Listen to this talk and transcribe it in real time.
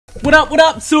What up, what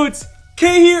up? So it's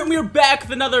Kay here, and we're back with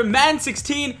another Madden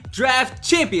 16 Draft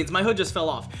Champions. My hood just fell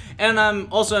off. And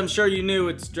I'm sure you knew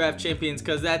it's Draft Champions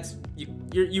because that's,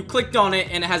 you clicked on it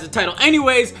and it has a title.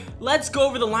 Anyways, let's go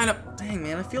over the lineup. Dang,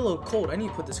 man, I feel a little cold. I need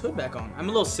to put this hood back on. I'm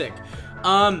a little sick.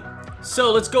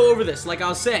 So let's go over this. Like I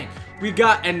was saying, we've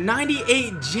got a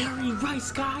 98 Jerry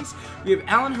Rice, guys. We have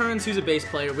Alan Hearns, who's a base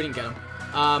player. We didn't get him.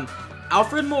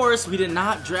 Alfred Morris, we did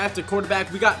not draft a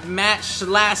quarterback. We got Matt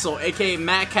Schlassel, aka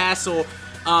Matt Castle,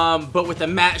 but with a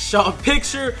Matt Shaw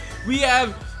picture. We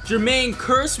have Jermaine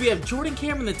Kearse. We have Jordan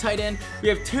Cameron, the tight end. We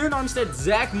have Terran Armstead,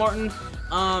 Zach Martin.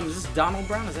 Is this Donald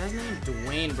Brown? Is that his name?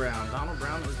 Dwayne Brown. Donald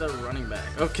Brown is the running back.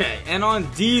 Okay, and on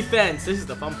defense, this is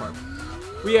the fun part.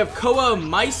 We have Koa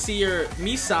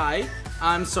Misai.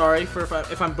 I'm sorry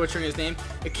if I'm butchering his name.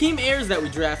 Akeem Ayers that we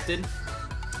drafted.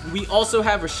 We also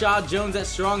have Rashad Jones at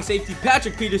strong safety.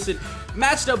 Patrick Peterson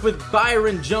matched up with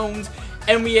Byron Jones.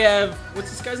 And we have,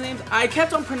 what's this guy's name? I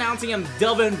kept on pronouncing him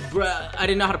Delvin Bro. I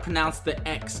didn't know how to pronounce the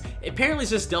X. Apparently it's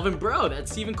just Delvin Bro.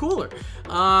 That's even cooler.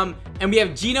 And we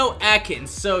have Geno Atkins.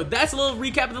 So that's a little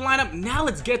recap of the lineup. Now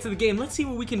let's get to the game. Let's see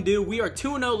what we can do. We are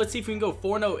 2-0. Let's see if we can go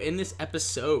 4-0 in this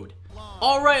episode.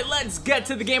 Alright, let's get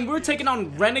to the game. We're taking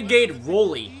on Renegade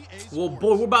Rolly. Well,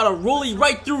 boy, we're about to rolly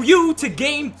right through you to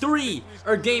game 3,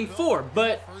 or game 4,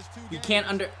 but we can't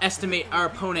underestimate our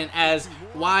opponent, as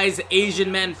wise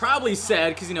Asian men probably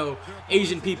said, because, you know,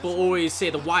 Asian people always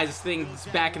say the wisest things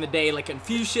back in the day, like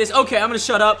Confucius. Okay, I'm going to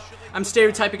shut up. I'm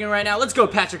stereotyping it right now. Let's go,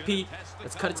 Patrick P.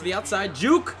 Let's cut it to the outside.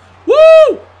 Juke.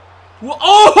 Woo!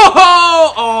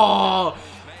 Oh!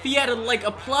 If he had like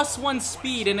a +1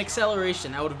 speed and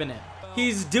acceleration, that would have been it.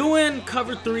 He's doing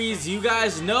cover 3s. You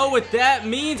guys know what that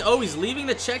means. Oh, he's leaving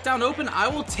the check down open. I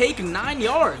will take 9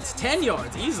 yards, 10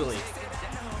 yards, easily.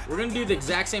 We're going to do the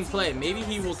exact same play. Maybe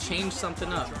he will change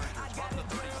something up.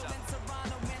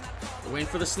 We're waiting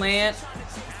for the slant.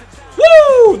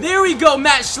 Woo! There we go,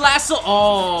 Matt Schlassel.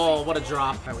 Oh, what a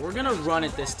drop. All right, we're going to run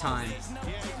it this time.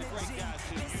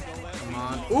 Come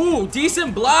on. Ooh,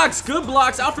 decent blocks. Good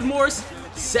blocks. Alfred Morris.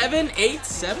 7, 8,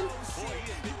 7.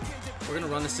 We're going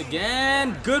to run this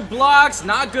again. Good blocks.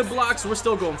 Not good blocks. We're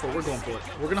still going for it. We're going for it.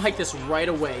 We're going to hike this right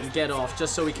away and get off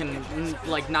just so we can,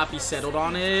 like, not be settled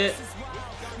on it.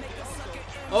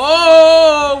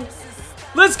 Oh!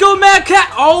 Let's go, Mad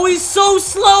Cat. Oh, he's so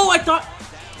slow. I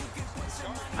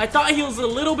thought he was a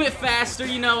little bit faster.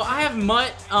 You know, I have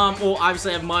Mutt. Well,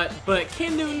 obviously I have Mutt, but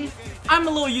Cam Newton, I'm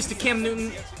a little used to Cam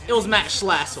Newton. It was Matt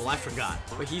Schlassel, I forgot.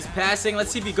 But he's passing.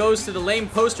 Let's see if he goes to the lame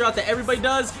post route that everybody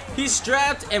does. He's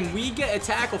strapped, and we get a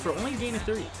tackle for only a gain of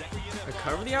 3. I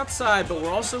cover the outside, but we're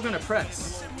also going to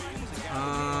press.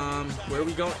 Where are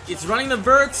we going? It's running the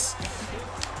verts.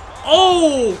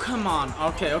 Oh, come on.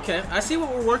 Okay, okay. I see what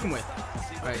we're working with.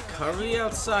 All right, cover the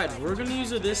outside. We're going to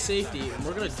use this safety, and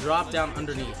we're going to drop down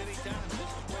underneath.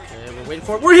 Okay, we're waiting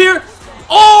for it. We're here.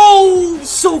 Oh,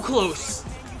 so close.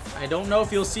 I don't know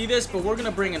if you'll see this, but we're going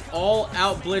to bring an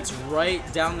all-out blitz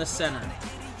right down the center.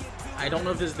 I don't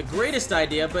know if this is the greatest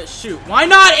idea, but shoot. Why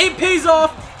not? It pays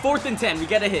off. 4th and 10. We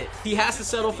get a hit. He has to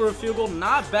settle for a field goal.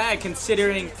 Not bad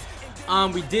considering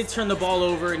we did turn the ball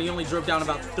over, and he only drove down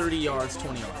about 30 yards,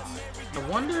 20 yards. I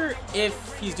wonder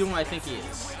if he's doing what I think he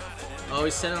is. Oh,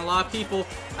 he's sending a lot of people.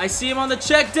 I see him on the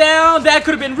check down. That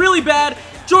could have been really bad.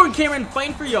 Jordan Cameron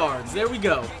fighting for yards. There we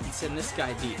go. He's sending this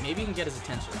guy deep. Maybe he can get his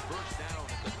attention.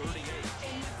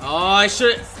 Oh, I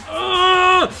should.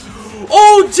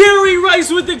 Oh, Jerry Rice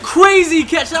with the crazy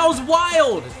catch. That was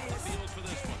wild.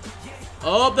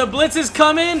 Oh, the blitz is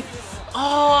coming.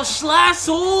 Oh,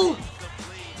 Schlassel.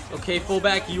 Okay,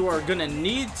 fullback, you are going to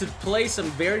need to play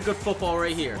some very good football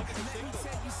right here.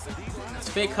 That's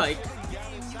fake hike.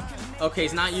 Okay,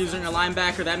 he's not using a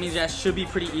linebacker. That means that should be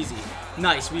pretty easy.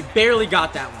 Nice. We barely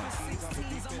got that one.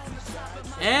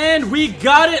 And we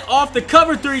got it off the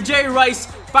cover 3. Jerry Rice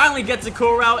finally gets a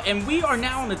core route, and we are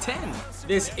now on the 10.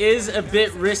 This is a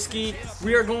bit risky.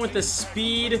 We are going with the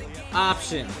speed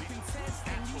option.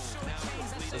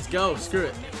 Let's go. Screw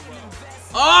it.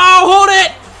 Oh, hold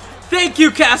it! Thank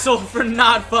you, Castle, for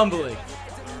not fumbling.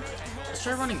 Let's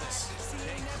try running this.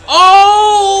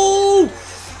 Oh!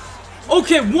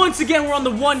 Okay, once again, we're on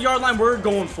the 1-yard line. We're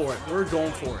going for it. We're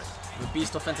going for it. The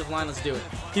beast offensive line, let's do it.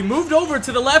 He moved over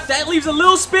to the left. That leaves a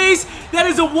little space. That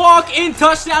is a walk-in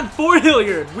touchdown for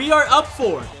Hilliard. We are up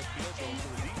 4.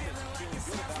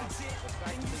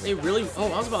 They really...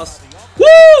 Oh, I was about to... Woo!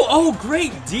 Oh,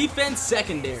 great defense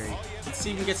secondary. Let's see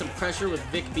if we can get some pressure with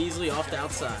Vic Beasley off the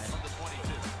outside.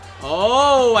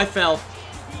 Oh, I fell.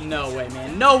 No way,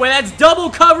 man. No way. That's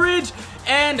double coverage.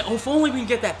 And oh, if only we can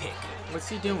get that pick. What's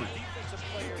he doing?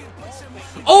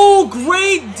 Oh,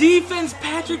 great defense.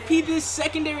 Patrick P. This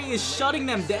secondary is shutting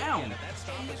them down.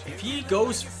 If he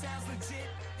goes...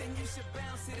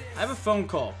 I have a phone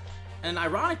call. And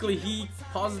ironically, he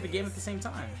pauses the game at the same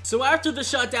time. So after the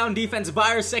shutdown defense by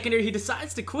our secondary, he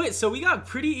decides to quit. So we got a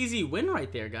pretty easy win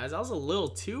right there, guys. That was a little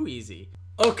too easy.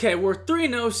 Okay, we're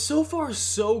 3-0. So far,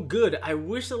 so good. I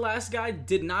wish the last guy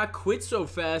did not quit so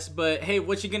fast. But hey,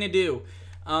 what you gonna do?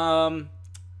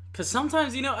 Because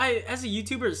sometimes, you know, as a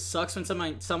YouTuber, it sucks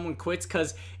when someone quits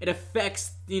because it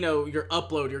affects, you know, your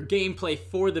upload, your gameplay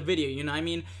for the video, you know what I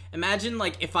mean? Imagine,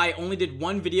 like, if I only did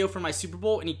one video for my Super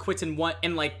Bowl and he quits in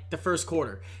like, the first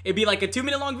quarter. It'd be like a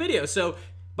 2-minute long video. So,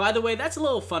 by the way, that's a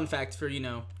little fun fact for, you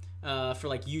know, for,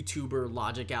 like, YouTuber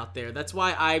logic out there. That's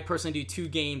why I personally do 2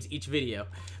 games each video.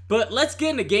 But let's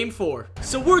get into game 4.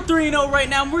 So we're 3-0 right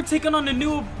now, and we're taking on the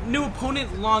new opponent,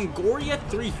 Longoria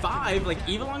 3-5, like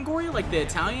Eva Longoria, like the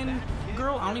Italian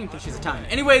girl. I don't even think she's Italian.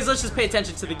 Anyways, let's just pay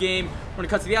attention to the game. We're gonna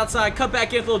cut to the outside, cut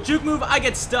back in with a little juke move. I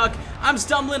get stuck. I'm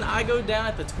stumbling. I go down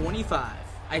at the 25.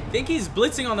 I think he's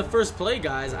blitzing on the first play,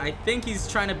 guys. I think he's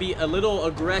trying to be a little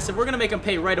aggressive. We're gonna make him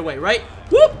pay right away, right?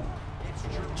 Whoop!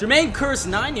 Jermaine Kearse,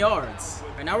 9 yards.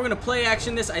 All right, now we're gonna play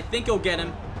action this. I think he'll get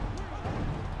him.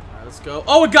 Let's go.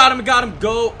 Oh, it got him.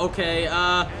 Go. Okay,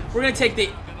 we're gonna take the...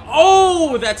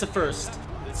 Oh, that's a first.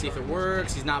 Let's see if it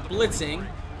works. He's not blitzing.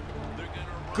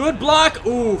 Good block.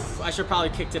 Oof, I should probably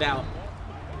kicked it out.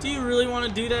 Do you really want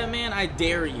to do that, man? I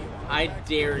dare you. I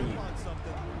dare you.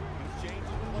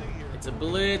 It's a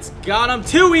blitz. Got him.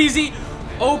 Too easy.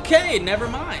 Okay, never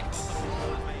mind.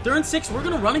 3rd and 6. We're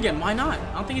gonna run again. Why not?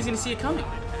 I don't think he's gonna see it coming.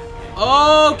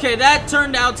 Okay, that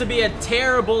turned out to be a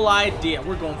terrible idea.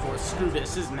 We're going for it. Screw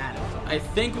this. This is Madden. I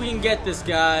think we can get this,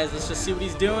 guys. Let's just see what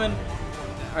he's doing.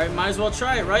 All right, might as well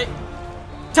try it, right?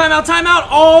 Timeout, timeout.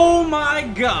 Oh, my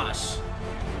gosh.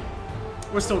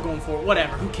 We're still going for it.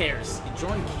 Whatever. Who cares?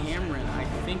 Jordan Cameron, I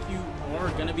think you are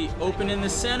going to be open in the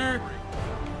center.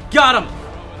 Got him.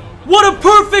 What a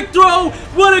perfect throw.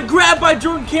 What a grab by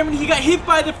Jordan Cameron. He got hit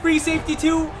by the free safety,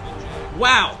 too.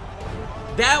 Wow.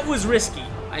 That was risky.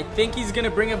 I think he's going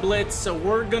to bring a blitz, so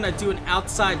we're going to do an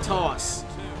outside toss.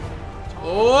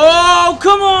 Oh,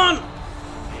 come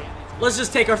on! Let's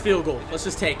just take our field goal. Let's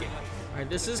just take it. All right,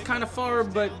 this is kind of far,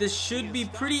 but this should be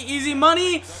pretty easy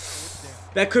money.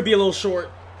 That could be a little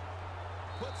short.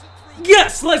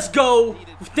 Yes, let's go.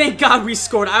 Thank God we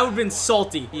scored. I would have been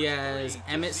salty. He has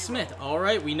Emmitt Smith. All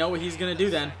right, we know what he's going to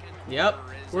do then. Yep,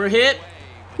 we're hit.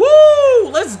 Woo!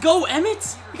 Let's go,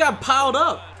 Emmitt. He got piled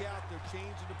up.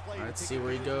 Let's see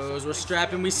where he goes. We're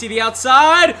strapping. We see the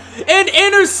outside. An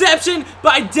interception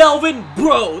by Delvin.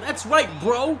 Bro, that's right,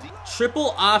 bro.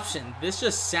 Triple option. This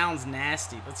just sounds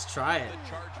nasty. Let's try it.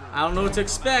 I don't know what to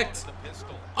expect.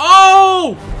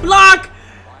 Oh, block.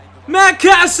 Matt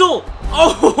Castle.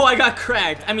 Oh, I got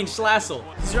cracked. I mean, Schlassel.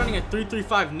 He's running a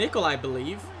 3-3-5 nickel, I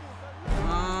believe.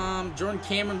 Jordan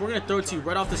Cameron, we're going to throw it to you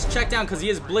right off this check down because he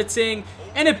is blitzing,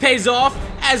 and it pays off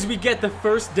as we get the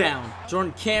first down.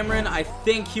 Jordan Cameron, I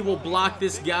think he will block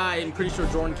this guy. I'm pretty sure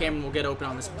Jordan Cameron will get open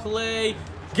on this play.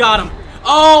 Got him.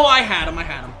 Oh, I had him. All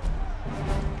right,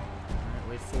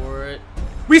 wait for it.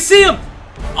 We see him.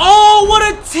 Oh, what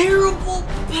a terrible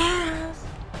pass.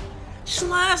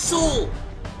 Schlassel.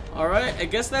 All right, I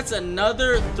guess that's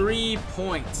another 3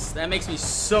 points. That makes me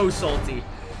so salty.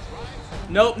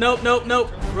 Nope.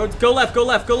 Go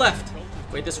left.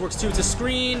 Wait, this works too. It's a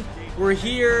screen. We're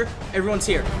here. Everyone's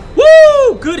here.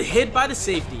 Woo! Good hit by the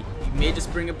safety. He may just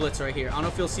bring a blitz right here. I don't know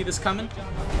if you'll see this coming.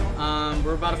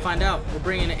 We're about to find out. We're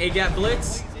bringing an A-gap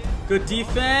blitz. Good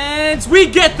defense. We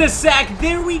get the sack.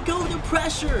 There we go. The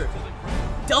pressure.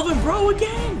 Delvin Bro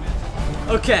again.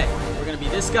 Okay, we're going to be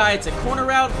this guy. It's a corner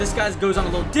route. This guy goes on a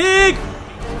little dig.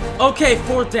 Okay,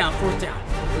 4th down.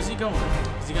 Where's he going?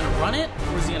 Is he going to run it,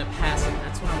 or is he going to pass it?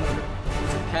 That's what I'm wondering.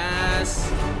 It's a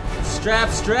pass.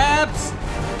 Straps.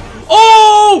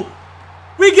 Oh!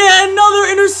 We get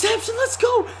another interception. Let's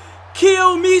go.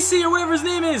 Keo Misi, or whatever his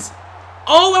name is.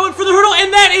 Oh, I went for the hurdle,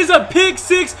 and that is a pick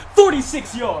 6,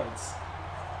 46 yards.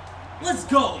 Let's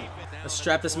go. Let's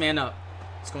strap this man up.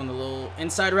 Let's go on the little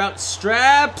inside route.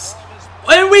 Straps.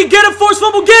 And we get a forced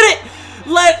fumble. Get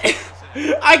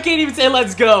it. I can't even say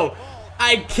let's go.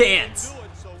 I can't.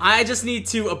 I just need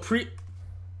to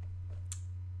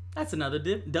That's another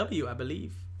W, I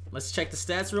believe. Let's check the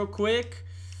stats real quick.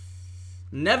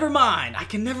 Never mind. I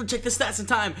can never check the stats in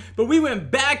time. But we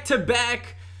went back to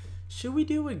back. Should we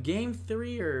do a game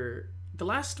 3 or the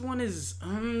last one is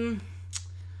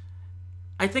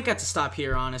I think I have to stop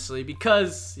here, honestly,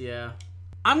 because yeah.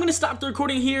 I'm gonna stop the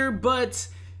recording here, but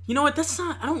you know what? That's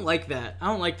not. I don't like that. I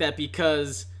don't like that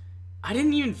because I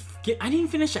didn't even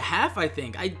finish a half, I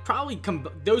think. I probably,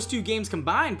 those two games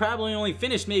combined, probably only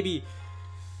finished maybe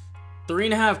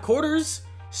 3.5 quarters.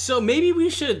 So maybe we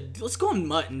should, let's go on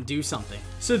Mutt and do something.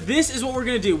 So this is what we're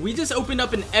gonna do. We just opened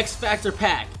up an X Factor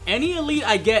pack. Any elite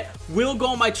I get will go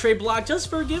on my trade block just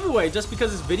for a giveaway, just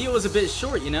because this video was a bit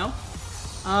short, you know?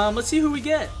 Let's see who we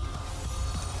get.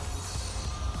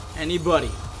 Anybody.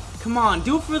 Come on,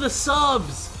 do it for the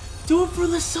subs. Do it for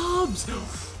the subs.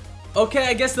 Okay,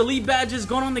 I guess the elite badge is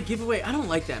going on the giveaway. I don't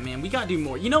like that, man. We gotta do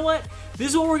more. You know what? This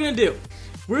is what we're gonna do.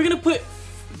 We're gonna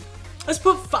let's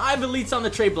put 5 elites on the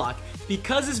trade block.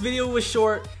 Because this video was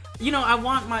short, you know, I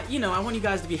want you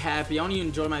guys to be happy. I want you to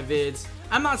enjoy my vids.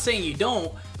 I'm not saying you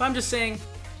don't, but I'm just saying,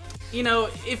 you know,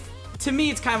 to me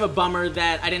it's kind of a bummer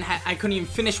that I couldn't even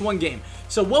finish one game.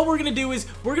 So what we're gonna do is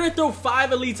we're gonna throw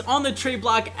 5 elites on the trade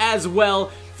block as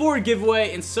well for a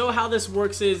giveaway. And so how this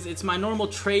works is it's my normal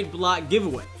trade block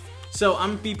giveaway. So I'm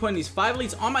gonna be putting these 5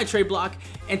 elites on my trade block,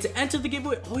 and to enter the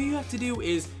giveaway, all you have to do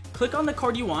is click on the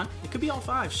card you want. It could be all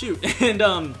 5, shoot,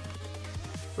 and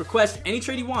request any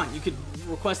trade you want. You could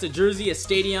request a jersey, a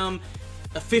stadium,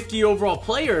 a 50 overall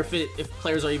player if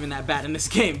players are even that bad in this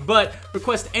game. But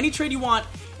request any trade you want,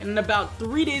 and in about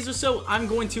 3 days or so, I'm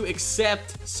going to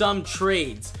accept some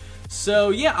trades. So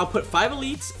yeah, I'll put 5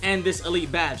 elites and this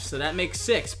elite badge, so that makes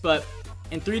 6. But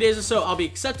in 3 days or so, I'll be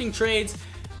accepting trades.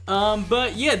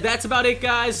 But yeah, that's about it,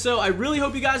 guys. So I really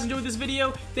hope you guys enjoyed this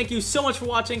video. Thank you so much for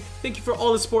watching. Thank you for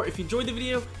all the support. If you enjoyed the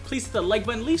video, please hit the like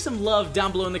button. Leave some love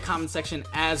down below in the comment section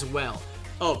as well.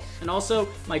 Oh, and also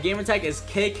my gamer tag is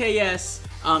KayKayEs.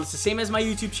 It's the same as my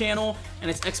YouTube channel,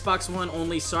 and it's Xbox One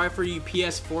only. Sorry for you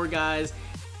PS4 guys.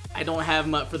 I don't have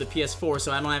much for the PS4,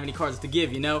 so I don't have any cards to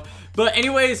give, you know. But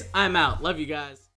anyways, I'm out. Love you guys.